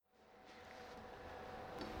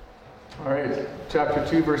All right, chapter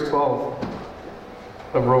 2, verse 12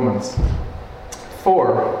 of Romans.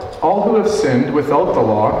 For all who have sinned without the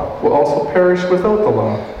law will also perish without the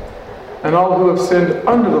law, and all who have sinned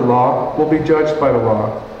under the law will be judged by the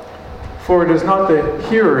law. For it is not the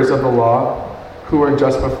hearers of the law who are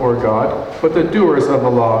just before God, but the doers of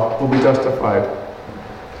the law will be justified.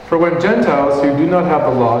 For when Gentiles who do not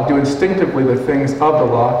have the law do instinctively the things of the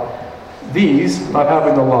law, these, not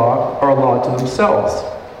having the law, are a law to themselves,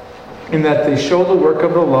 in that they show the work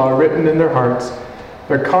of the law written in their hearts,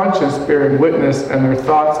 their conscience bearing witness, and their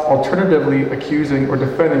thoughts alternatively accusing or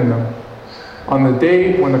defending them. On the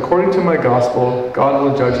day when, according to my gospel, God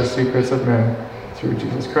will judge the secrets of men through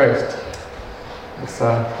Jesus Christ.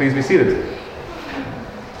 Please be seated.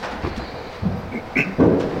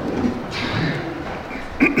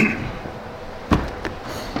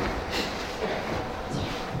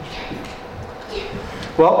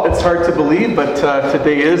 Well, it's hard to believe, but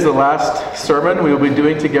today is the last sermon we will be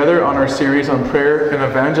doing together on our series on prayer and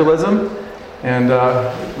evangelism. And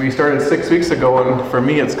we started 6 weeks ago, and for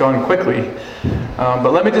me it's gone quickly.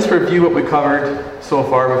 But let me just review what we covered so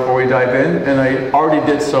far before we dive in. And I already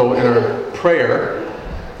did so in our prayer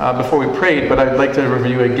before we prayed, but I'd like to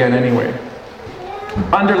review again anyway.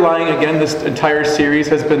 Underlying again this entire series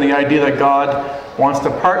has been the idea that God wants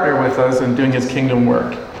to partner with us in doing His kingdom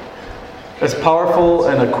work. As powerful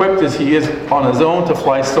and equipped as He is on His own to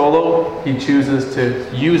fly solo, He chooses to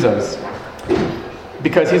use us.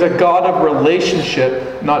 Because He's a God of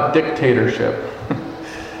relationship, not dictatorship.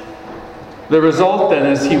 The result then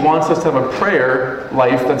is He wants us to have a prayer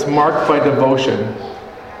life that's marked by devotion.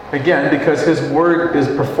 Again, because His word is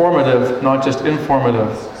performative, not just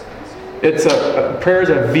informative. Prayer is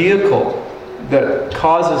a vehicle that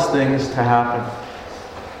causes things to happen.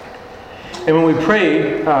 And when we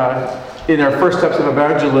pray, in our first steps of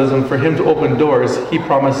evangelism, for Him to open doors, He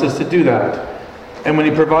promises to do that. And when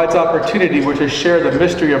He provides opportunity, we're to share the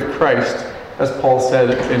mystery of Christ, as Paul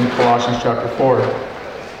said in Colossians chapter 4.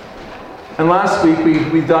 And last week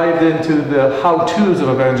we dived into the how-tos of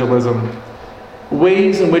evangelism,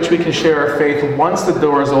 ways in which we can share our faith once the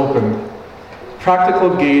door is opened, practical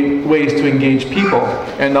ways to engage people.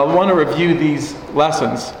 And I want to review these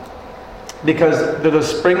lessons because they're the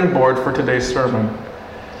springboard for today's sermon.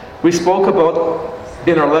 We spoke about,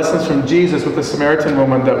 in our lessons from Jesus with the Samaritan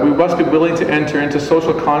woman, that we must be willing to enter into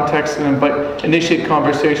social context and initiate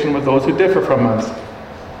conversation with those who differ from us.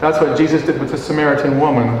 That's what Jesus did with the Samaritan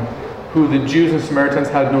woman, who the Jews and Samaritans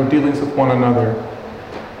had no dealings with one another.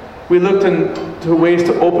 We looked into ways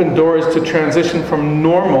to open doors to transition from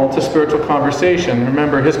normal to spiritual conversation.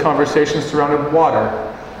 Remember, His conversation surrounded water.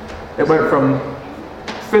 It went from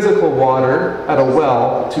physical water at a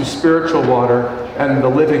well to spiritual water and the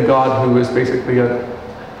living God who is basically a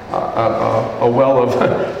well of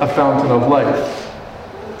a fountain of life.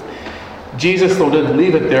 Jesus, though, didn't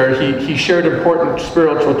leave it there. He shared important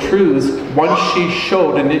spiritual truths once she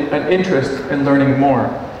showed an interest in learning more.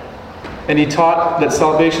 And He taught that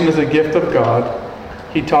salvation is a gift of God.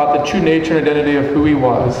 He taught the true nature and identity of who He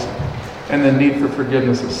was and the need for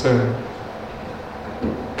forgiveness of sin.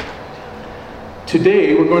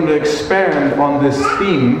 Today, we're going to expand on this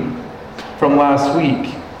theme from last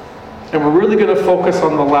week. And we're really going to focus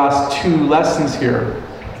on the last two lessons here.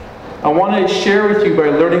 I want to share with you, by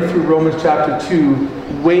learning through Romans chapter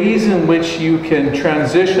 2, ways in which you can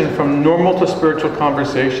transition from normal to spiritual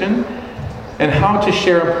conversation and how to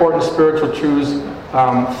share important spiritual truths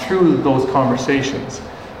through those conversations.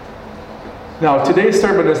 Now, today's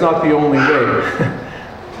sermon is not the only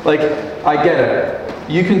way. I get it.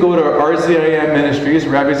 You can go to RZIM Ministries,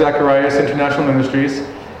 Rabbi Zacharias International Ministries,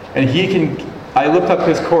 and I looked up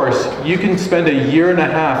his course. You can spend a year and a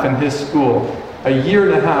half in his school, a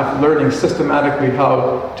year and a half learning systematically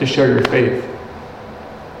how to share your faith.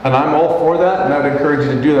 And I'm all for that, and I'd encourage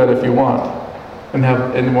you to do that if you want,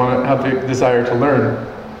 and want to have the desire to learn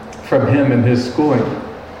from him and his schooling.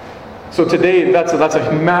 So today, that's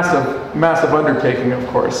a massive, massive undertaking, of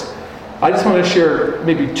course. I just want to share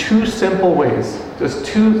maybe two simple ways, just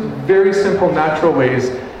two very simple, natural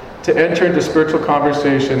ways to enter into spiritual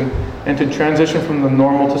conversation and to transition from the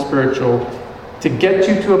normal to spiritual, to get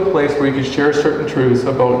you to a place where you can share certain truths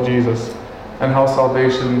about Jesus and how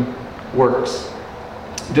salvation works,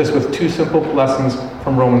 just with two simple lessons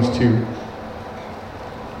from Romans 2.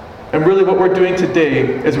 And really what we're doing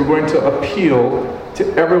today is we're going to appeal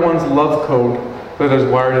to everyone's love code that is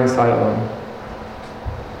wired inside of them.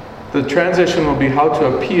 The transition will be how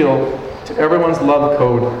to appeal to everyone's love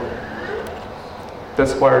code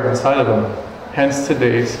that's wired inside of them. Hence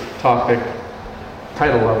today's topic,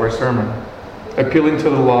 title of our sermon, Appealing to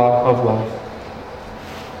the Law of Love.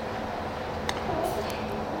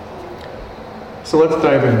 So let's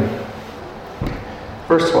dive in.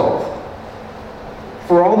 Verse 12.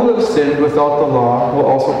 For all who have sinned without the law will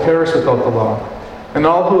also perish without the law. And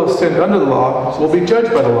all who have sinned under the law will be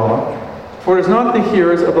judged by the law. For it is not the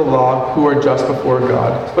hearers of the law who are just before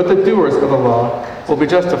God, but the doers of the law will be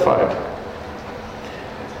justified.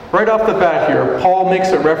 Right off the bat here, Paul makes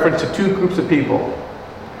a reference to two groups of people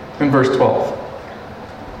in verse 12.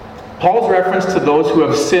 Paul's reference to those who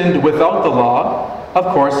have sinned without the law,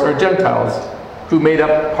 of course, are Gentiles, who made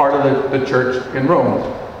up part of the church in Rome.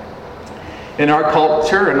 In our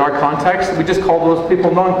culture, in our context, we just call those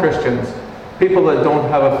people non-Christians, people that don't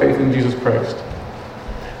have a faith in Jesus Christ.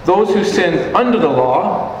 Those who sinned under the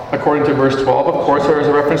law, according to verse 12, of course, are as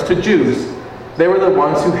a reference to Jews. They were the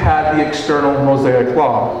ones who had the external Mosaic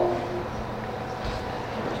law.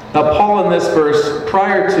 Now, Paul in this verse,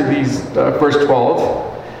 prior to verse 12,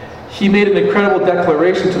 he made an incredible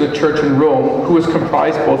declaration to the church in Rome, who was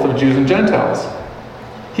comprised both of Jews and Gentiles.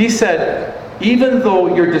 He said, even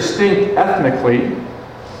though you're distinct ethnically,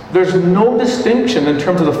 there's no distinction in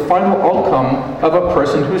terms of the final outcome of a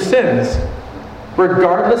person who sins,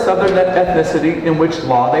 regardless of their ethnicity in which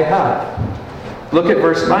law they have. Look at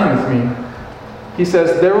verse 9 with me. He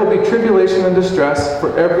says, there will be tribulation and distress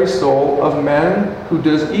for every soul of man who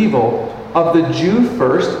does evil, of the Jew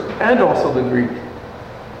first and also the Greek.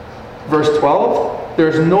 Verse 12,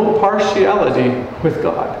 there's no partiality with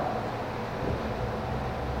God.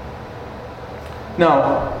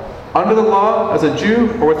 Now, under the law as a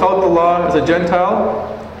Jew or without the law as a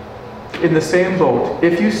Gentile, in the same boat.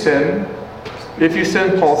 If you sin,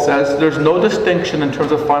 Paul says, there's no distinction in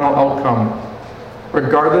terms of final outcome,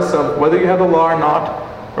 regardless of whether you have the law or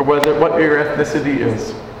not, or what your ethnicity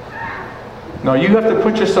is. Now, you have to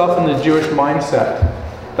put yourself in the Jewish mindset.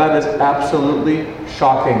 That is absolutely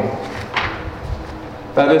shocking.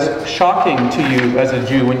 That is shocking to you as a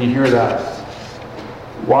Jew when you hear that.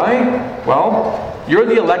 Why? Well, you're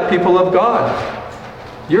the elect people of God.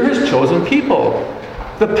 You're His chosen people.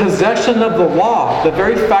 The possession of the law, the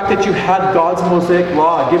very fact that you had God's Mosaic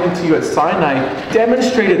law given to you at Sinai,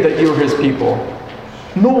 demonstrated that you were His people.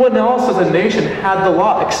 No one else as a nation had the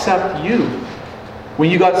law except you.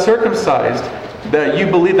 When you got circumcised, that you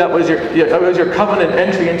believed that was your covenant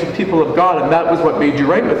entry into the people of God, and that was what made you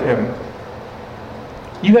right with Him.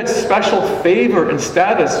 You had special favor and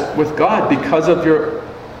status with God because of your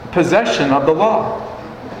possession of the law.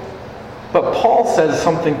 But Paul says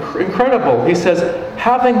something incredible. He says,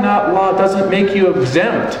 having that law doesn't make you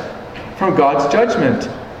exempt from God's judgment.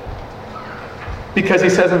 Because he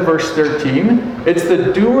says in verse 13, it's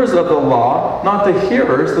the doers of the law, not the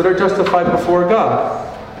hearers, that are justified before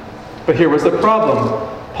God. But here was the problem.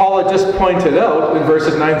 Paul had just pointed out in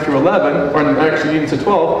verses 9 through 11, or actually even to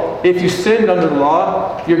 12, if you sinned under the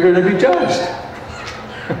law, you're going to be judged.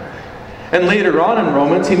 And later on in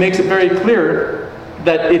Romans, he makes it very clear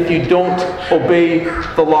that if you don't obey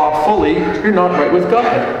the law fully, you're not right with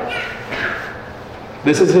God.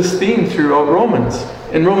 This is his theme throughout Romans.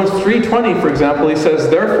 In Romans 3:20, for example, he says,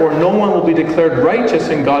 therefore no one will be declared righteous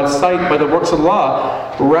in God's sight by the works of the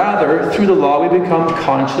law. Rather, through the law we become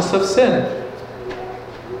conscious of sin.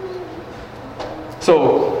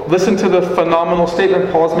 So, listen to the phenomenal statement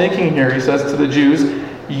Paul's making here. He says to the Jews,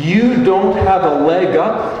 you don't have a leg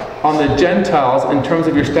up on the Gentiles in terms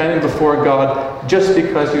of your standing before God just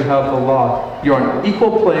because you have the law. You're on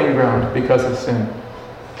equal playing ground because of sin.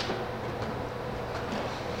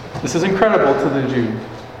 This is incredible to the Jew.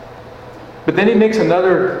 But then he makes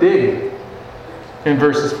another dig in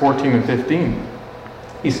verses 14 and 15.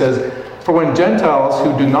 He says, for when Gentiles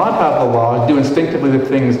who do not have the law do instinctively the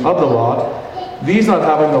things of the law, these not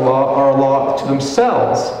having the law are a law to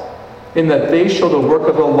themselves, in that they show the work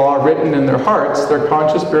of the law written in their hearts, their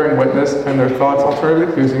conscience bearing witness, and their thoughts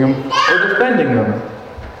alternatively accusing them or defending them.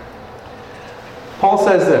 Paul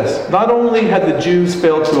says this, not only had the Jews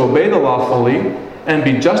failed to obey the law fully and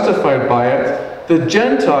be justified by it, the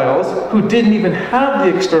Gentiles, who didn't even have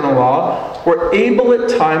the external law, were able at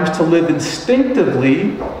times to live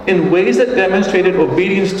instinctively in ways that demonstrated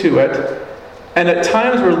obedience to it, and at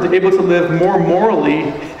times were able to live more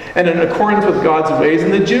morally and in accordance with God's ways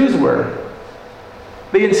than the Jews were.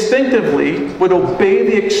 They instinctively would obey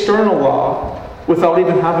the external law without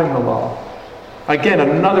even having the law. Again,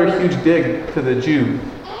 another huge dig to the Jew.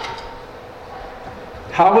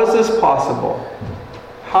 How is this possible?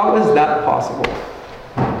 How is that possible?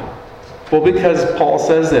 Well, because Paul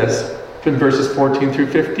says this in verses 14 through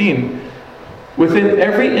 15. Within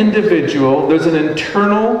every individual, there's an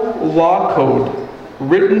internal law code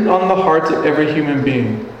written on the hearts of every human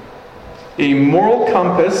being. A moral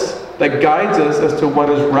compass that guides us as to what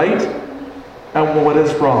is right and what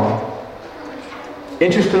is wrong.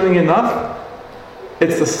 Interestingly enough,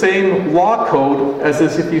 it's the same law code as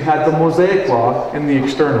if you had the Mosaic law in the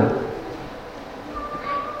external.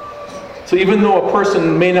 So even though a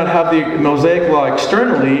person may not have the Mosaic law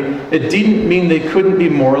externally, it didn't mean they couldn't be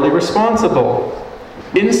morally responsible.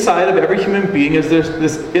 Inside of every human being is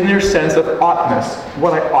this inner sense of oughtness,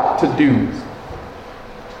 what I ought to do.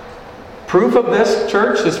 Proof of this,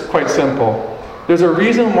 church, is quite simple. There's a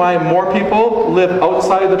reason why more people live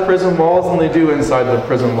outside of the prison walls than they do inside the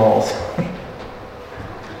prison walls.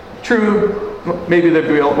 True, maybe there'd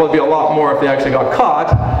be a lot more if they actually got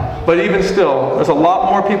caught, but even still, there's a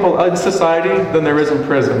lot more people in society than there is in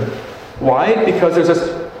prison. Why? Because there's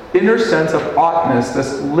this inner sense of oughtness,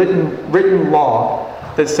 this written law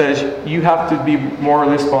that says you have to be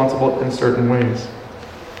morally responsible in certain ways.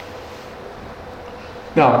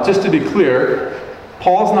 Now, just to be clear,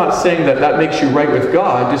 Paul's not saying that makes you right with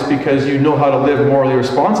God just because you know how to live morally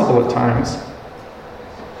responsible at times.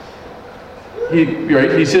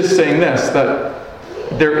 He's just saying this, that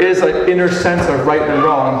there is an inner sense of right and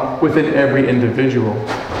wrong within every individual.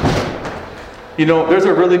 You know, there's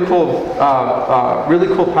a really cool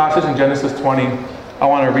passage in Genesis 20. I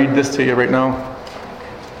want to read this to you right now.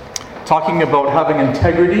 Talking about having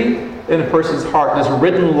integrity in a person's heart. There's a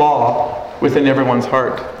written law within everyone's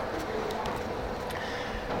heart.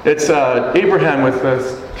 It's Abraham with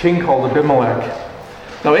this king called Abimelech.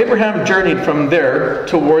 Now Abraham journeyed from there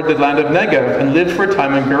toward the land of Negev and lived for a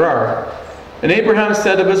time in Gerar. And Abraham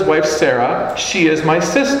said of his wife Sarah, "She is my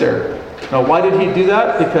sister." Now why did he do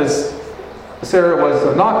that? Because Sarah was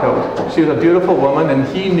a knockout. She was a beautiful woman, and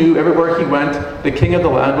he knew everywhere he went, the king of the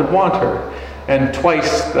land would want her. And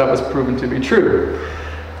twice that was proven to be true.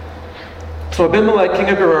 So Abimelech, king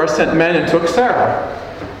of Gerar, sent men and took Sarah.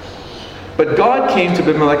 But God came to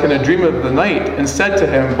Abimelech in a dream of the night and said to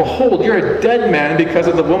him, "Behold, you're a dead man because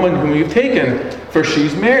of the woman whom you've taken, for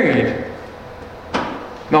she's married."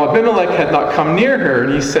 Now Abimelech had not come near her,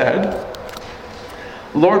 and he said,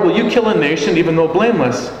 "Lord, will you kill a nation even though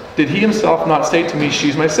blameless? Did he himself not say to me,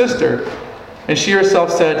 'She's my sister'?" And she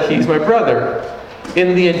herself said, "He's my brother.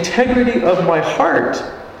 In the integrity of my heart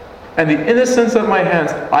and the innocence of my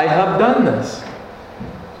hands, I have done this."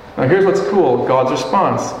 Now here's what's cool, God's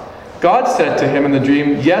response. God said to him in the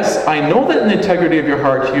dream, "Yes, I know that in the integrity of your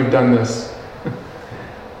heart you've done this.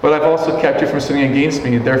 But I've also kept you from sinning against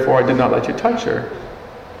me, therefore I did not let you touch her."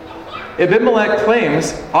 Abimelech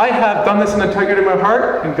claims, "I have done this in the integrity of my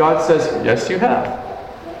heart," and God says, "Yes, you have."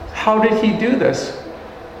 How did he do this?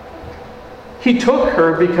 He took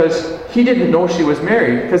her because he didn't know she was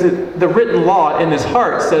married, because the written law in his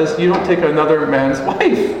heart says you don't take another man's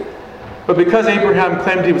wife. But because Abraham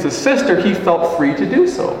claimed he was his sister, he felt free to do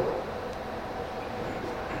so.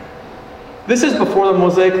 This is before the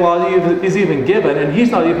Mosaic law is even given, and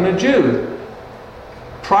he's not even a Jew.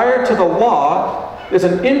 Prior to the law, there's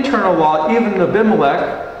an internal law, even in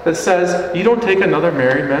Abimelech, that says you don't take another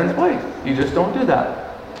married man's wife. You just don't do that.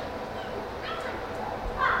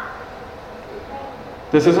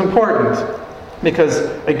 This is important because,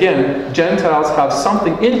 again, Gentiles have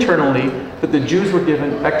something internally that the Jews were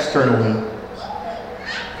given externally.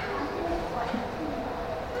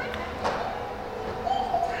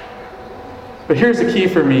 But here's the key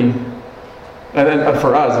for me, and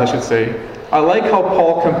for us, I should say. I like how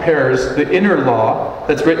Paul compares the inner law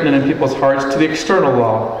that's written in people's hearts to the external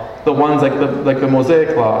law, the ones like the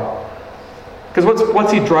Mosaic law. Because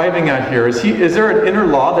what's he driving at here? Is there an inner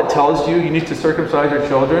law that tells you need to circumcise your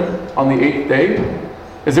children on the 8th day?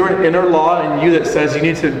 Is there an inner law in you that says you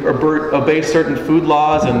need to obey certain food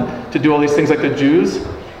laws and to do all these things like the Jews?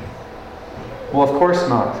 Well, of course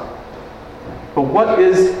not. But what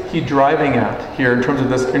is he driving at here in terms of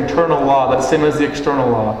this internal law, that's same as the external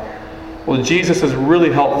law? Well, Jesus is really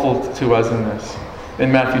helpful to us in this,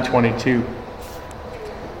 in Matthew 22.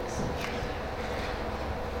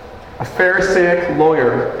 A Pharisaic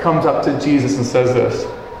lawyer comes up to Jesus and says this,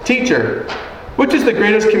 "Teacher, which is the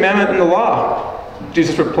greatest commandment in the law?"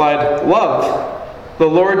 Jesus replied, "Love the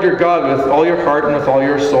Lord your God with all your heart and with all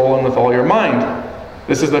your soul and with all your mind.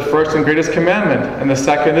 This is the first and greatest commandment, and the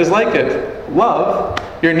second is like it. Love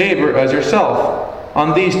your neighbor as yourself.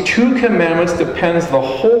 On these 2 commandments depends the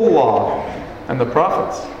whole law and the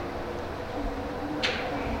prophets."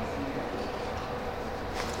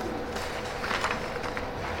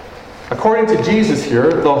 According to Jesus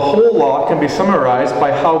here, the whole law can be summarized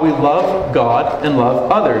by how we love God and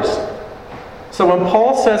love others. So when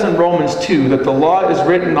Paul says in Romans 2 that the law is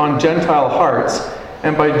written on Gentile hearts,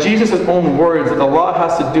 and by Jesus' own words that the law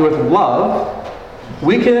has to do with love,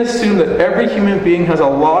 we can assume that every human being has a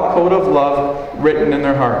law code of love written in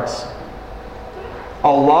their hearts.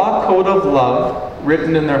 A law code of love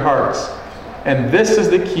written in their hearts. And this is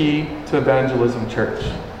the key to evangelism, church.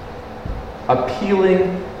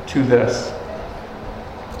 Appealing to this.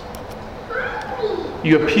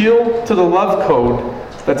 You appeal to the love code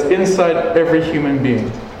that's inside every human being.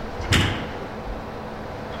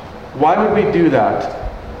 Why would we do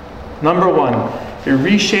that? Number one, it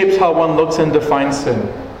reshapes how one looks and defines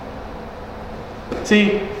sin.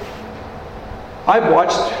 See, I've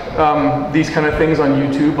watched these kind of things on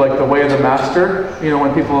YouTube, like The Way of the Master. You know,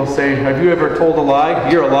 when people say, have you ever told a lie?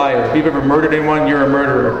 You're a liar. If you've ever murdered anyone, you're a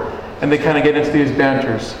murderer. And they kind of get into these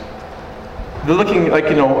banters. They're looking like,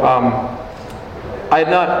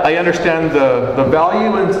 I understand the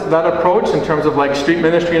value in that approach in terms of like street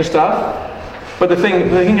ministry and stuff. But the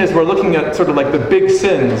thing is, we're looking at sort of like the big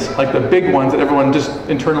sins, like the big ones that everyone just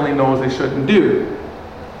internally knows they shouldn't do.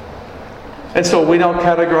 And so we don't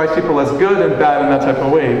categorize people as good and bad in that type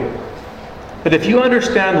of way. But if you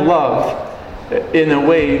understand love in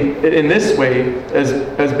this way,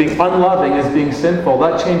 as being unloving, as being sinful,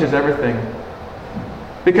 that changes everything.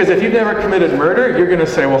 Because if you've never committed murder, you're going to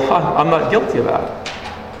say, well, I'm not guilty of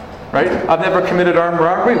that. Right? I've never committed armed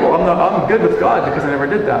robbery. Well, I'm good with God because I never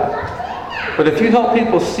did that. But if you help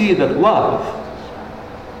people see that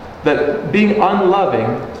that being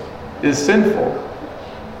unloving is sinful,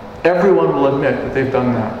 everyone will admit that they've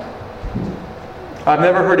done that. I've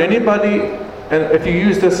never heard anybody, and if you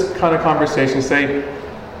use this kind of conversation, say,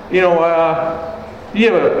 you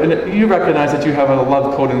recognize that you have a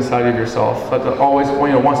love code inside of yourself that always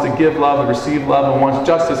wants to give love and receive love and wants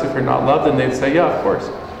justice if you're not loved, and they'd say, yeah, of course.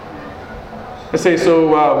 I say,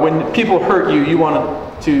 so when people hurt you, you want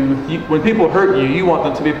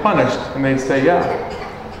them to be punished, and they'd say, yeah.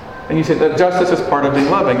 And you say that justice is part of being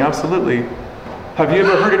loving. Absolutely. Have you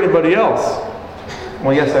ever hurt anybody else?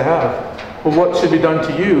 Well, yes, I have. Well, what should be done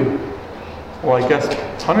to you? Well, I guess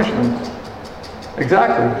punishment.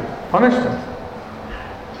 Exactly, punishment.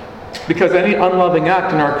 Because any unloving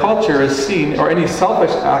act in our culture is seen, or any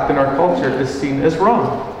selfish act in our culture is seen as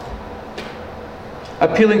wrong.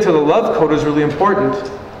 Appealing to the love code is really important.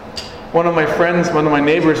 One of my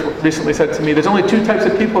neighbors recently said to me, there's only two types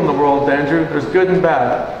of people in the world, Andrew. There's good and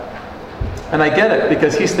bad. And I get it,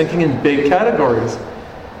 because he's thinking in big categories.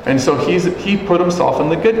 And so he put himself in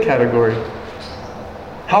the good category.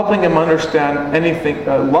 Helping him understand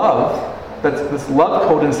love, that's this love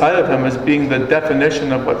code inside of him as being the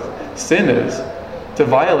definition of what sin is. To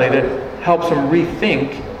violate it helps him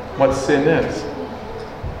rethink what sin is.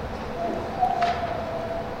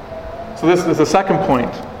 So this is the second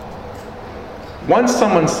point. Once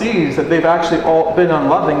someone sees that they've actually all been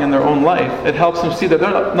unloving in their own life, it helps them see that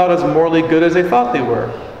they're not as morally good as they thought they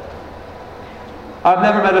were. I've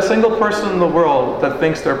never met a single person in the world that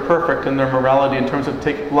thinks they're perfect in their morality in terms of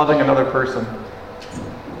loving another person.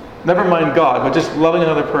 Never mind God, but just loving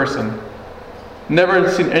another person.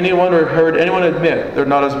 Never seen anyone or heard anyone admit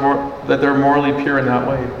that they're morally pure in that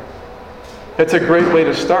way. It's a great way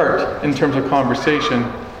to start in terms of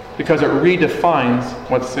conversation because it redefines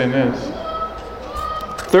what sin is.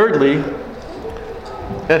 Thirdly,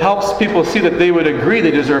 it helps people see that they would agree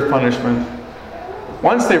they deserve punishment.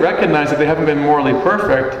 Once they recognize that they haven't been morally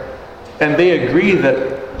perfect, and they agree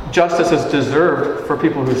that justice is deserved for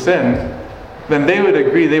people who sin, then they would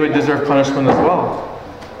agree they would deserve punishment as well.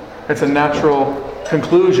 It's a natural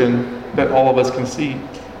conclusion that all of us can see.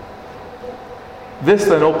 This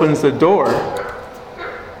then opens the door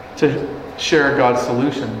to share God's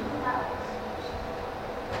solution.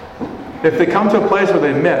 If they come to a place where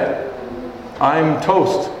they admit, I'm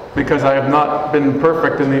toast because I have not been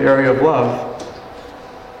perfect in the area of love,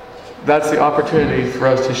 that's the opportunity for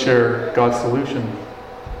us to share God's solution.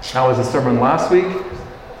 That was the sermon last week,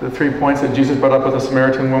 the 3 points that Jesus brought up with the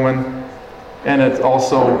Samaritan woman, and it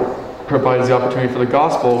also provides the opportunity for the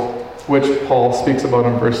gospel, which Paul speaks about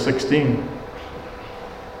in verse 16.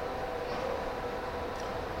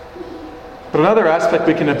 But another aspect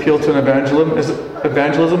we can appeal to in evangelism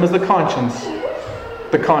is the conscience.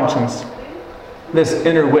 The conscience. This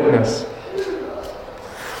inner witness.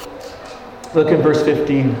 Look in verse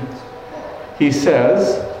 15. He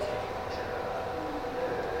says,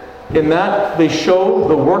 in that they show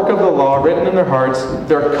the work of the law written in their hearts,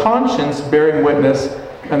 their conscience bearing witness,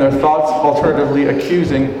 and their thoughts alternatively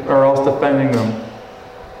accusing or else defending them.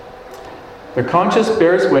 Their conscience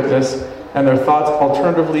bears witness, and their thoughts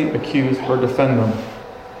alternatively accuse or defend them.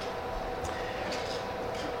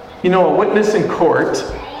 A witness in court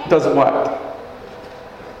does what?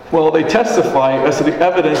 Well, they testify as to the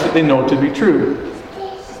evidence that they know to be true.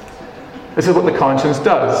 This is what the conscience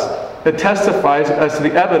does. It testifies as to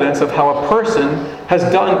the evidence of how a person has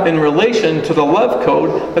done in relation to the love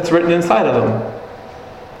code that's written inside of them.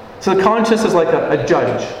 So the conscience is like a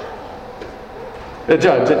judge. A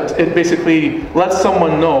judge. It basically lets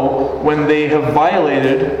someone know when they have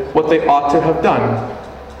violated what they ought to have done.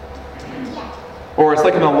 Or it's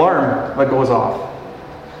like an alarm that goes off.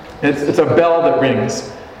 It's a bell that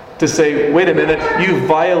rings to say, wait a minute, you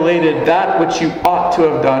violated that which you ought to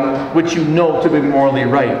have done, which you know to be morally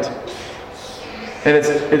right. And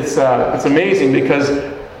it's amazing because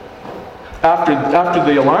after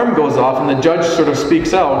the alarm goes off and the judge sort of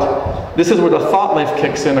speaks out, this is where the thought life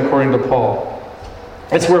kicks in, according to Paul.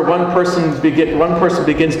 It's where one person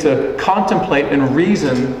begins to contemplate and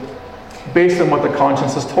reason based on what the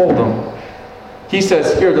conscience has told them. He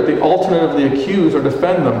says here that they alternatively accuse or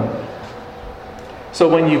defend them. So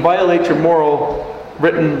when you violate your moral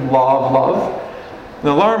written law of love,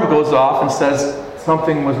 the alarm goes off and says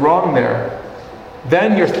something was wrong there.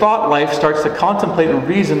 Then your thought life starts to contemplate and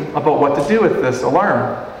reason about what to do with this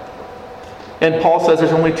alarm. And Paul says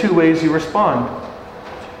there's only two ways you respond.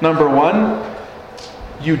 Number one,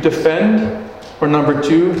 you defend, or number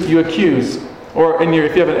two, you accuse. Or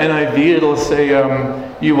if you have an NIV, it'll say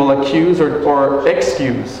you will accuse or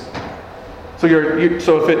excuse. So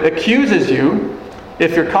if it accuses you,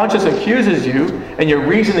 if your conscience accuses you and you're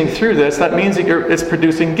reasoning through this, that means that it's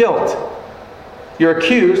producing guilt. You're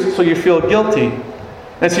accused, so you feel guilty.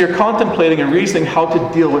 And so you're contemplating and reasoning how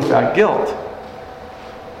to deal with that guilt.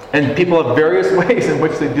 And people have various ways in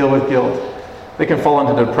which they deal with guilt. They can fall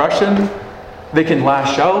into depression. They can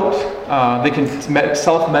lash out. They can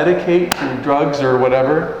self-medicate through drugs or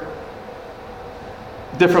whatever.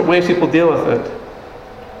 Different ways people deal with it.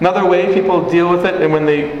 Another way people deal with it, and when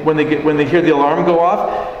they hear the alarm go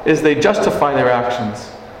off, is they justify their actions.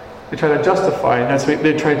 They try to justify, and that's what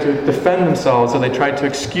they try to defend themselves, and they try to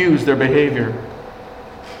excuse their behavior.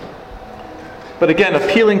 But again,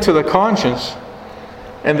 appealing to the conscience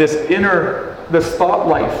and this thought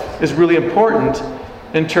life is really important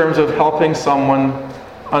in terms of helping someone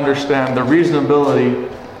understand the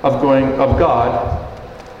reasonability of God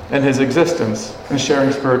and His existence and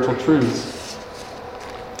sharing spiritual truths.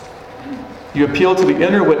 You appeal to the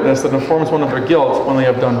inner witness that informs one of their guilt when they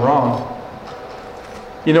have done wrong.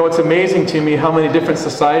 You know, it's amazing to me how many different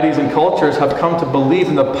societies and cultures have come to believe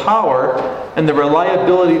in the power and the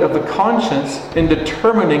reliability of the conscience in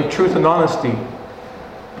determining truth and honesty.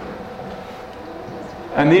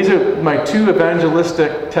 And these are my two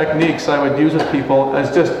evangelistic techniques I would use with people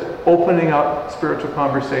as just opening up spiritual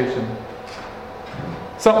conversation.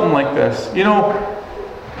 Something like this. You know,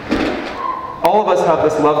 all of us have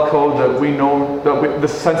this love code that we know,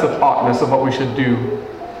 this sense of oughtness of what we should do.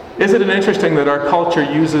 Isn't it interesting that our culture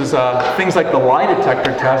uses things like the lie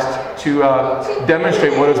detector test to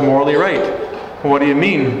demonstrate what is morally right? What do you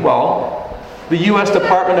mean? Well, the U.S.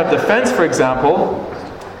 Department of Defense, for example,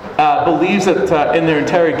 believes that in their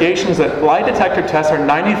interrogations that lie detector tests are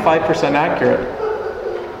 95% accurate.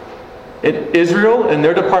 Israel, in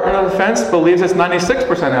their Department of Defense, believes it's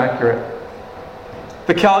 96% accurate.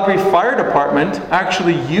 The Calgary Fire Department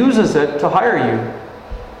actually uses it to hire you.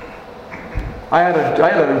 I had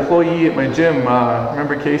an employee at my gym,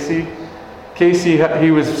 remember Casey? Casey,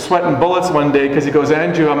 he was sweating bullets one day because he goes,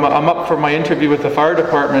 Andrew, I'm up for my interview with the fire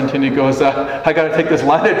department, and he goes, I got to take this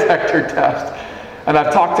lie detector test. And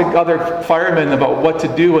I've talked to other firemen about what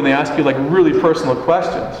to do when they ask you like really personal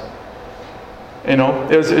questions. You know,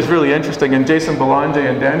 it was really interesting, and Jason Belanger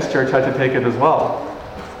and Dan's church had to take it as well.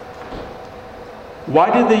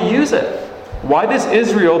 Why did they use it? Why does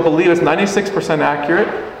Israel believe it's 96%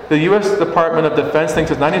 accurate? The U.S. Department of Defense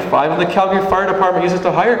thinks it's 95%, and the Calgary Fire Department uses it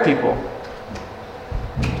to hire people.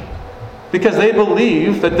 Because they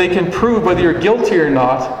believe that they can prove whether you're guilty or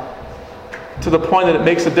not to the point that it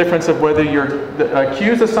makes a difference of whether you're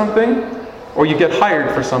accused of something or you get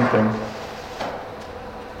hired for something.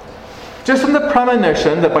 Just from the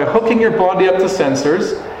premonition that by hooking your body up to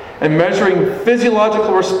sensors and measuring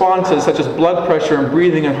physiological responses such as blood pressure and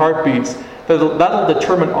breathing and heartbeats, that'll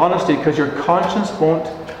determine honesty, because your conscience won't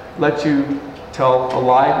let you tell a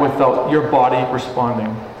lie without your body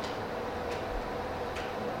responding.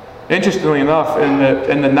 Interestingly enough,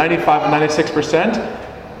 in the 95 and 96%,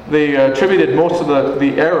 they attributed most of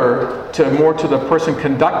the error more to the person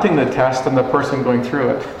conducting the test than the person going through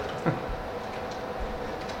it.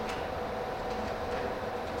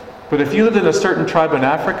 But if you lived in a certain tribe in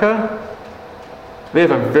Africa, they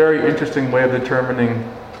have a very interesting way of determining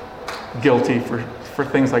guilty for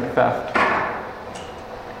things like theft.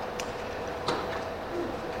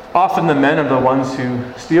 Often the men are the ones who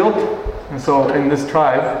steal, and so in this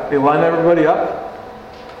tribe, they line everybody up,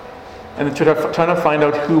 and they're trying to find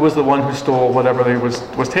out who was the one who stole whatever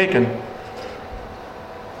was taken.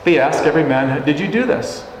 They ask every man, did you do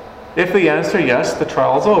this? If they answer yes, the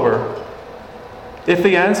trial's over. If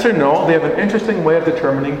they answer no, they have an interesting way of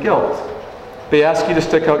determining guilt. They ask you to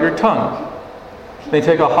stick out your tongue. They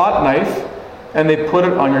take a hot knife and they put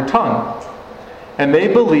it on your tongue. And they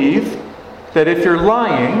believe that if you're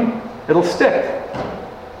lying, it'll stick,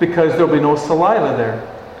 because there'll be no saliva there.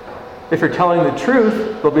 If you're telling the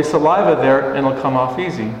truth, there'll be saliva there and it'll come off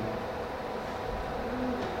easy.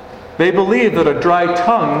 They believe that a dry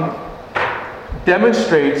tongue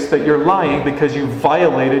demonstrates that you're lying because you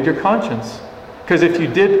violated your conscience. Because if you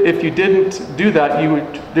didn't do that,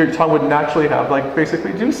 your tongue would naturally have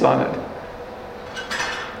basically juice on it.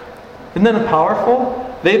 Isn't that powerful?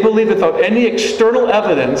 They believe without any external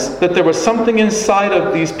evidence that there was something inside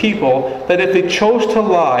of these people that if they chose to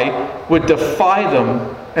lie would defy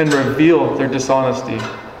them and reveal their dishonesty.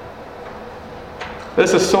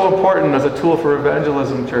 This is so important as a tool for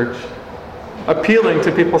evangelism, church. Appealing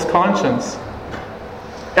to people's conscience.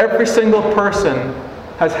 Every single person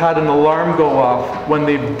has had an alarm go off when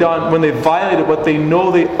they violated what they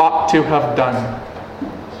know they ought to have done.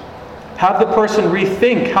 Have the person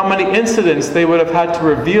rethink how many incidents they would have had to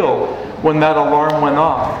reveal when that alarm went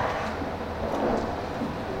off.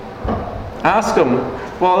 Ask them,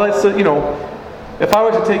 well, if I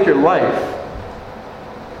were to take your life,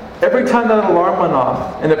 every time that alarm went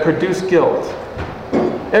off and it produced guilt,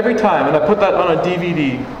 every time, and I put that on a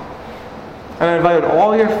DVD, and I invited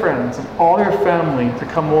all your friends and all your family to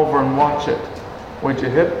come over and watch it, would you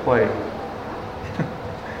hit play?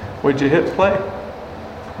 Would you hit play?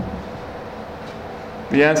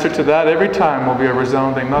 The answer to that every time will be a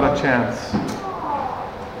resounding, not a chance.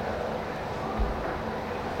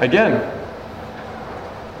 Again,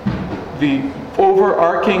 the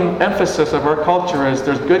overarching emphasis of our culture is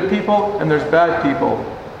there's good people and there's bad people,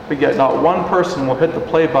 but yet not one person will hit the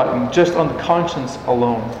play button just on the conscience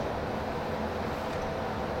alone.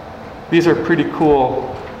 These are pretty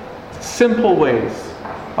cool, simple ways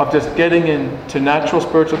of just getting into natural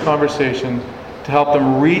spiritual conversation to help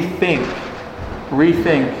them rethink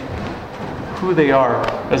who they are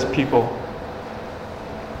as people.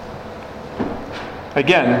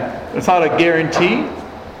 Again, it's not a guarantee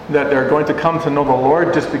that they're going to come to know the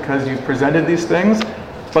Lord just because you've presented these things,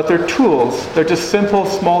 but they're tools. They're just simple,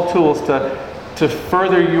 small tools to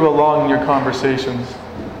further you along in your conversations.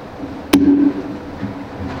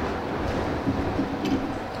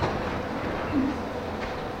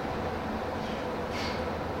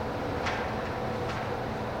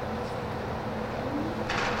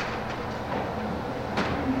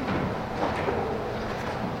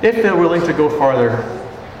 If they're willing to go farther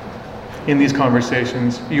in these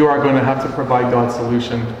conversations, you are going to have to provide God's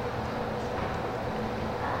solution.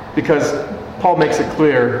 Because Paul makes it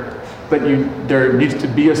clear that there needs to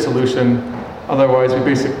be a solution, otherwise we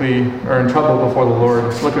basically are in trouble before the Lord.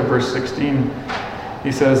 Look at verse 16.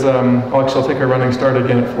 He says, actually I'll take a running start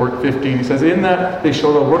again at 15. He says, in that they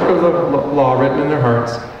show the work of the law written in their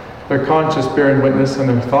hearts, their conscience bearing witness, and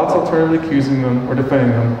their thoughts alternatively accusing them or defending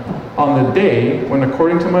them, on the day when,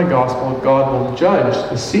 according to my gospel, God will judge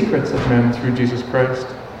the secrets of men through Jesus Christ.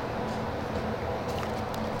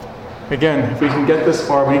 Again, if we can get this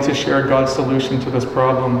far, we need to share God's solution to this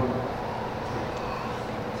problem.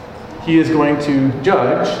 He is going to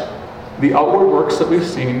judge the outward works that we've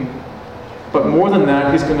seen, but more than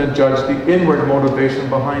that, He's going to judge the inward motivation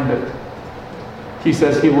behind it. He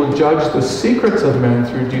says He will judge the secrets of men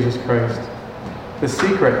through Jesus Christ. The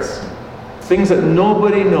secrets. Things that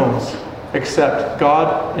nobody knows except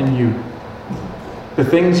God and you. The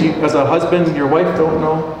things you, as a husband, your wife don't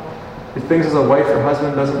know. The things as a wife, your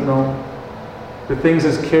husband doesn't know. The things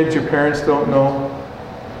as kids, your parents don't know.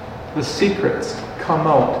 The secrets come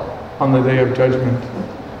out on the day of judgment.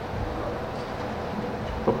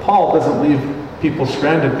 But Paul doesn't leave people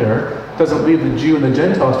stranded there. Doesn't leave the Jew and the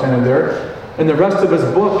Gentile stranded there. In the rest of his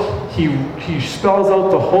book, he spells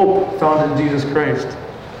out the hope found in Jesus Christ.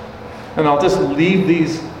 And I'll just leave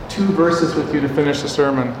these 2 verses with you to finish the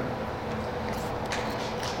sermon.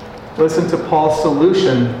 Listen to Paul's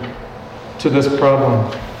solution to this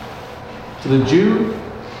problem. To the Jew,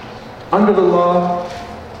 under the law,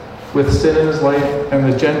 with sin in his life,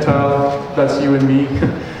 and the Gentile, that's you and me,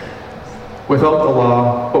 without the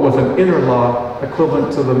law, but with an inner law,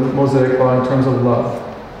 equivalent to the Mosaic law in terms of love.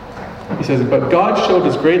 He says, but God showed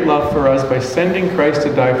His great love for us by sending Christ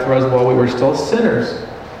to die for us while we were still sinners.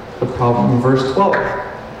 The problem in verse 12.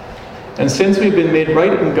 And since we've been made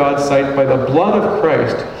right in God's sight by the blood of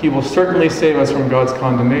Christ, He will certainly save us from God's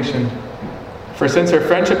condemnation. For since our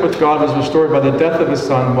friendship with God was restored by the death of His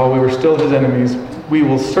Son while we were still His enemies, we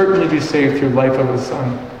will certainly be saved through the life of His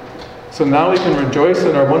Son. So now we can rejoice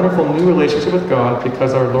in our wonderful new relationship with God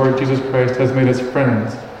because our Lord Jesus Christ has made us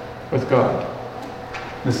friends with God.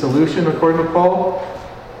 The solution, according to Paul,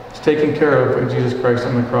 is taken care of by Jesus Christ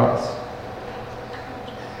on the cross.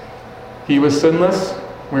 He was sinless,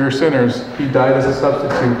 we were sinners. He died as a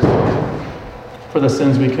substitute for the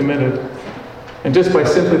sins we committed. And just by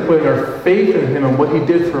simply putting our faith in him and what he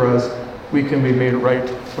did for us, we can be made right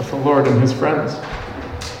with the Lord and his friends.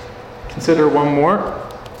 Consider one more.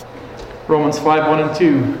 Romans 5, 1 and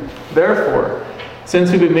 2. Therefore,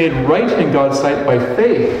 since we've been made right in God's sight by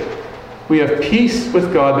faith, we have peace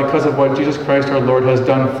with God because of what Jesus Christ our Lord has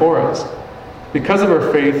done for us. Because of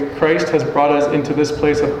our faith, Christ has brought us into this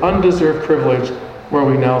place of undeserved privilege where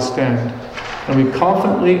we now stand. And we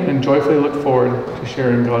confidently and joyfully look forward to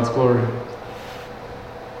sharing God's glory.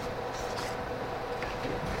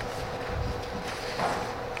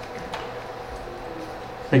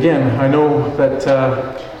 Again, I know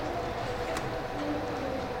that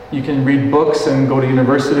you can read books and go to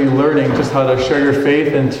university learning just how to share your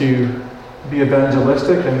faith and to be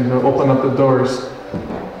evangelistic and open up the doors.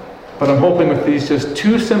 But I'm hoping with these just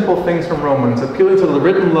two simple things from Romans, appealing to the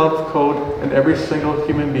written love code in every single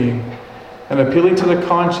human being, and appealing to the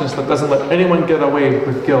conscience that doesn't let anyone get away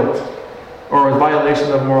with guilt, or a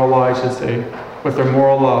violation of moral law, I should say, with their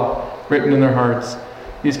moral law written in their hearts.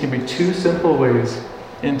 These can be two simple ways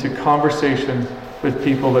into conversation with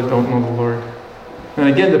people that don't know the Lord. And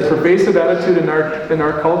again, the pervasive attitude in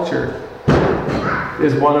our culture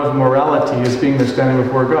is one of morality, as being the standing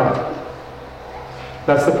before God.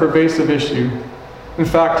 That's the pervasive issue. In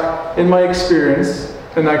fact, in my experience,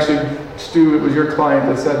 and actually, Stu, it was your client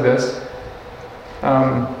that said this,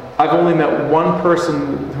 I've only met one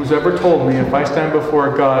person who's ever told me, if I stand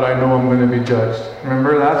before God, I know I'm going to be judged.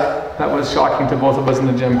 Remember that? That was shocking to both of us in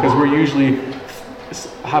the gym, because we're usually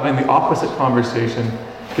having the opposite conversation,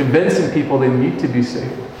 convincing people they need to be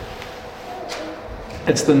saved.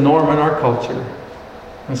 It's the norm in our culture.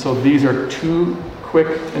 And so these are two quick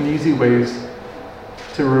and easy ways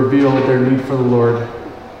to reveal their need for the Lord.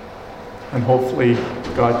 And hopefully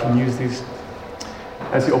God can use these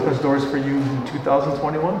as he opens doors for you in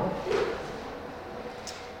 2021.